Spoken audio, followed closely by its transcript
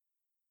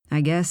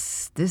"I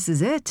guess this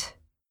is it,"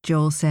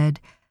 Joel said,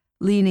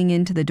 leaning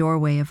into the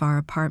doorway of our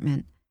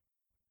apartment.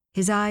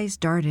 His eyes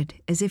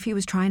darted as if he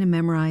was trying to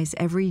memorize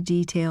every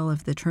detail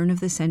of the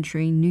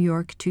turn-of-the-century New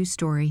York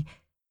two-story,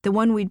 the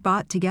one we'd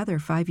bought together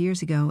 5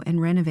 years ago and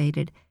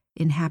renovated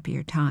in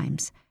happier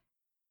times.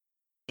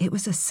 It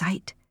was a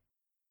sight.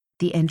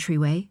 The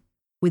entryway,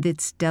 with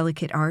its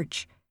delicate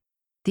arch,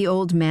 the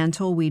old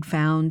mantel we'd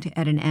found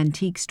at an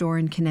antique store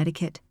in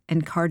Connecticut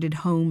and carted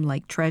home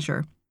like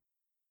treasure,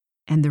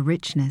 and the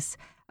richness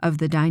of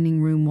the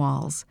dining room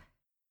walls.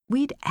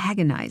 We'd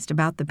agonized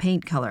about the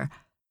paint color,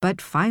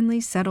 but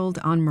finally settled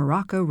on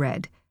Morocco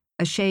red,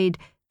 a shade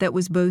that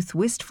was both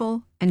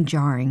wistful and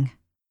jarring,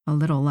 a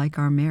little like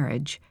our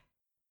marriage.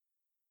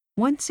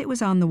 Once it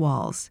was on the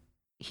walls,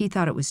 he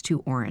thought it was too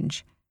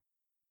orange.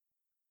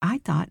 I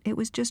thought it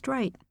was just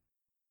right.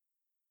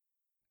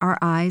 Our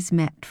eyes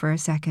met for a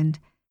second,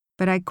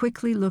 but I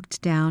quickly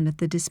looked down at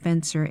the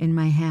dispenser in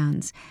my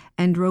hands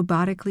and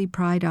robotically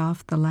pried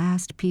off the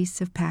last piece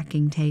of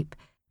packing tape,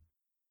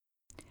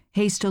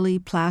 hastily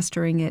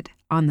plastering it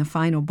on the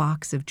final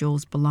box of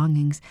Joel's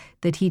belongings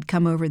that he'd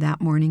come over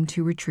that morning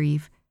to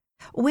retrieve.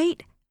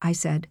 "Wait," I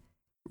said,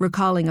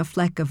 recalling a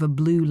fleck of a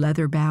blue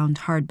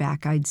leather-bound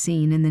hardback I'd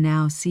seen in the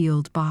now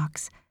sealed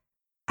box.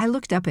 I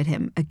looked up at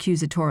him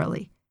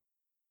accusatorily.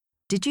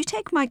 "Did you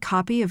take my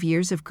copy of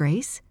Years of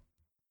Grace?"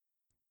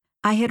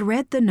 I had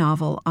read the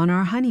novel on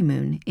our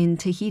honeymoon in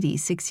Tahiti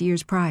 6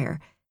 years prior,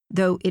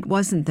 though it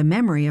wasn't the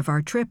memory of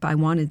our trip I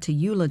wanted to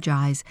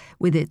eulogize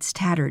with its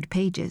tattered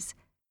pages.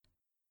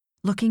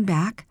 Looking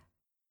back,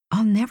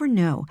 I'll never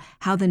know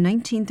how the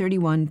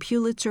 1931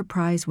 Pulitzer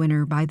Prize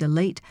winner by the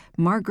late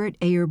Margaret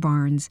Ayer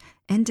Barnes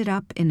ended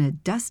up in a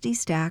dusty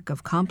stack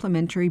of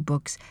complimentary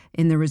books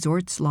in the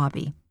resort's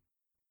lobby.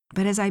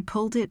 But as I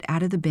pulled it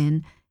out of the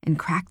bin and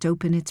cracked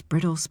open its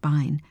brittle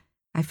spine,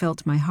 I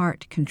felt my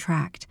heart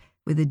contract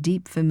with a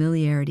deep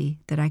familiarity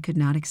that I could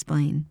not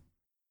explain.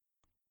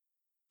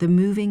 The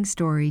moving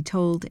story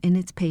told in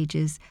its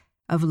pages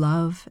of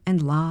love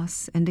and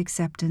loss and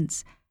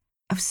acceptance,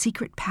 of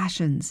secret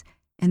passions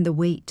and the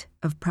weight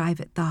of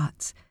private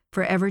thoughts,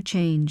 forever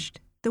changed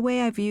the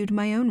way I viewed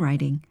my own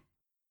writing.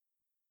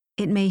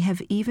 It may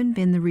have even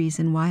been the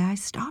reason why I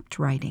stopped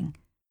writing.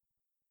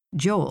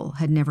 Joel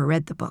had never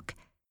read the book,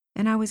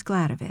 and I was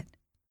glad of it.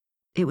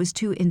 It was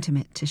too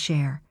intimate to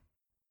share.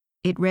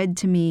 It read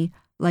to me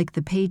like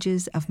the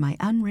pages of my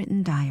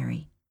unwritten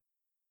diary.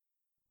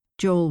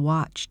 Joel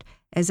watched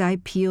as I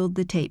peeled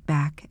the tape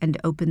back and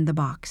opened the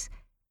box,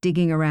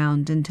 digging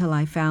around until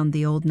I found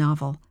the old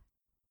novel.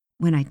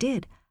 When I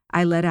did,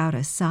 I let out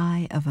a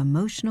sigh of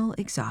emotional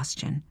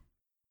exhaustion.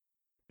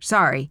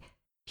 "Sorry,"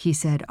 he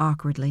said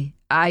awkwardly.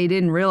 "I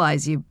didn't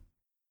realize you—"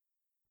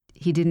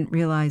 He didn't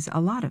realize a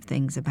lot of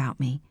things about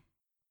me.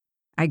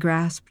 I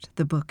grasped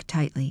the book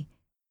tightly,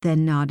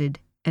 then nodded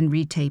and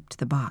retaped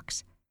the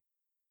box.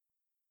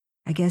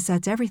 "I guess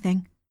that's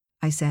everything,"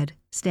 I said,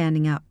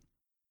 standing up.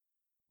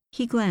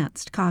 He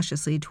glanced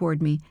cautiously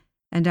toward me,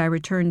 and I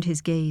returned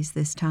his gaze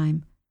this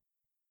time.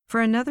 For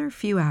another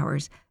few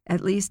hours,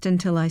 at least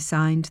until I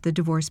signed the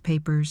divorce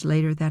papers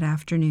later that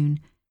afternoon,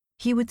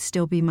 he would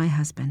still be my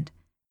husband.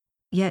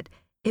 Yet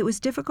it was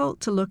difficult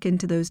to look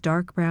into those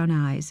dark brown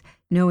eyes,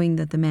 knowing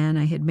that the man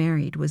I had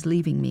married was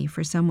leaving me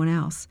for someone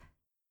else.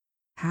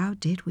 How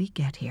did we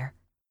get here?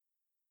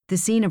 The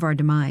scene of our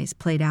demise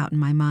played out in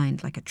my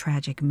mind like a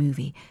tragic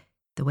movie,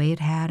 the way it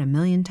had a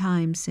million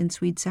times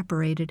since we'd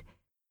separated.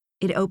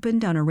 It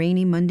opened on a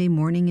rainy Monday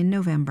morning in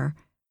November.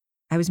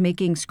 I was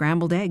making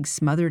scrambled eggs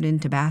smothered in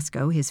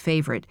Tabasco, his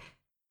favorite,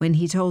 when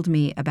he told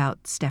me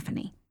about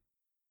Stephanie.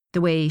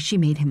 The way she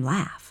made him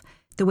laugh,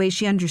 the way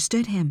she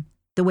understood him,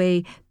 the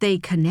way they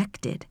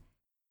connected.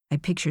 I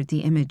pictured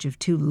the image of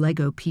 2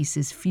 Lego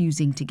pieces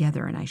fusing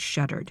together, and I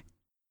shuddered.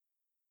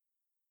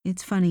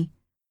 It's funny.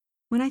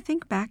 When I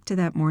think back to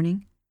that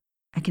morning,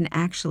 I can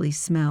actually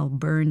smell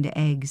burned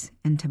eggs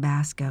and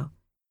Tabasco.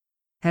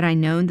 Had I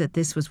known that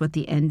this was what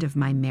the end of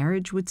my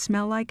marriage would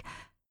smell like,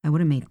 I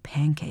would have made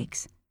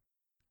pancakes.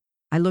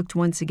 I looked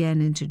once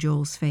again into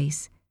Joel's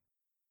face.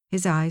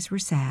 His eyes were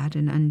sad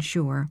and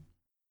unsure.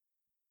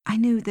 I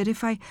knew that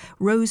if I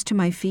rose to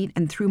my feet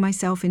and threw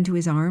myself into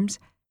his arms,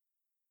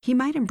 he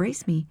might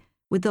embrace me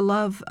with the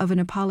love of an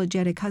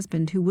apologetic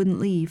husband who wouldn't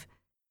leave,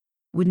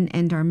 wouldn't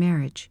end our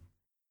marriage.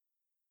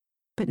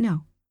 But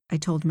no, I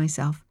told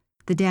myself,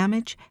 the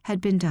damage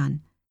had been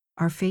done.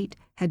 Our fate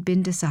had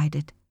been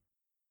decided.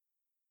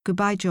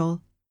 "Goodbye,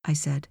 Joel," I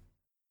said.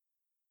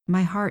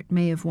 My heart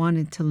may have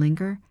wanted to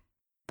linger,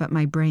 but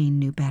my brain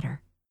knew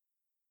better.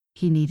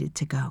 He needed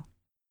to go.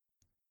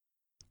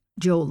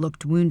 Joel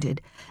looked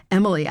wounded.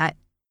 "Emily,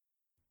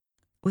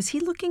 Was he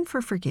looking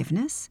for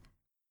forgiveness?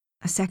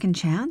 A second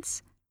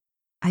chance?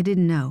 I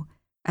didn't know.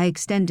 I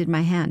extended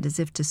my hand as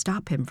if to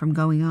stop him from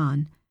going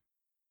on.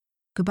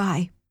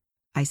 "Goodbye,"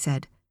 I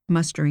said,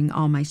 mustering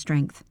all my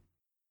strength.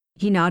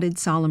 He nodded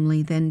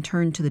solemnly, then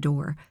turned to the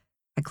door.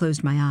 I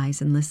closed my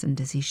eyes and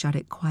listened as he shut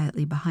it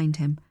quietly behind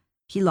him.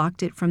 He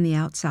locked it from the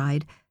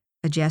outside,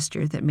 a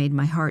gesture that made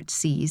my heart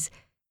seize.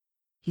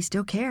 He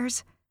still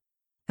cares.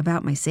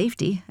 About my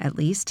safety, at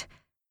least.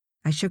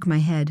 I shook my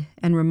head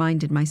and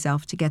reminded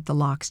myself to get the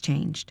locks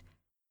changed,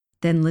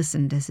 then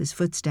listened as his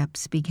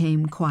footsteps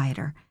became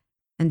quieter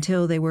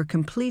until they were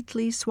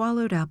completely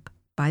swallowed up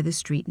by the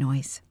street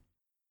noise.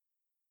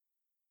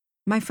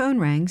 My phone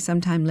rang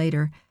sometime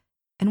later,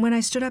 and when I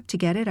stood up to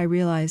get it, I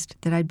realized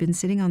that I'd been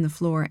sitting on the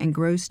floor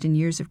engrossed in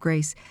years of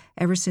grace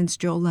ever since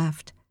Joel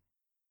left.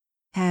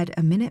 Had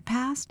a minute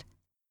passed?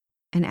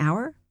 An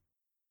hour?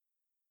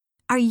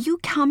 "Are you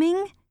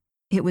coming?"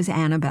 It was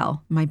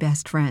Annabelle, my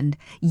best friend.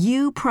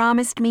 "You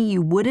promised me you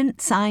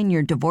wouldn't sign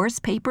your divorce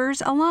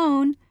papers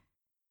alone."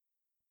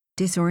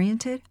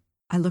 Disoriented,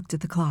 I looked at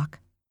the clock.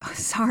 "Oh,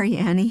 sorry,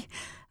 Annie,"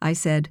 I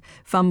said,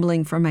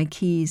 fumbling for my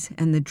keys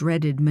and the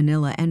dreaded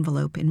manila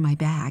envelope in my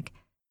bag.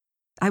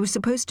 I was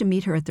supposed to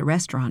meet her at the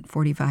restaurant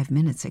 45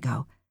 minutes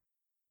ago.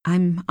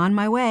 "I'm on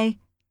my way."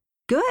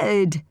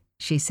 "Good,"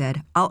 she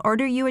said. "I'll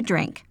order you a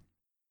drink."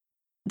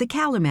 The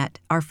Calumet,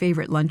 our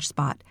favorite lunch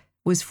spot,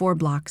 was 4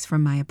 blocks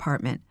from my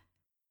apartment.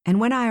 And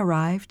when I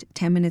arrived,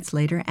 10 minutes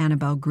later,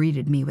 Annabelle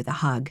greeted me with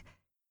a hug.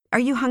 "Are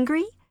you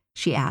hungry?"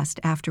 she asked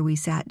after we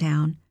sat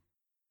down.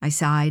 I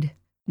sighed.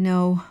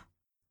 "No."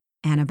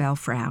 Annabelle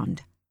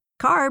frowned.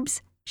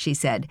 "Carbs," she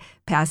said,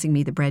 passing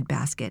me the bread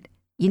basket.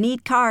 "You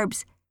need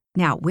carbs.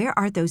 Now, where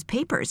are those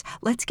papers?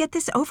 Let's get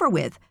this over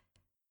with."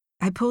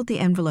 I pulled the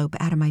envelope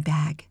out of my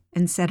bag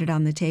and set it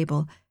on the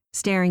table,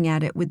 staring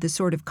at it with the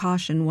sort of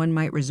caution one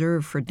might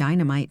reserve for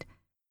dynamite.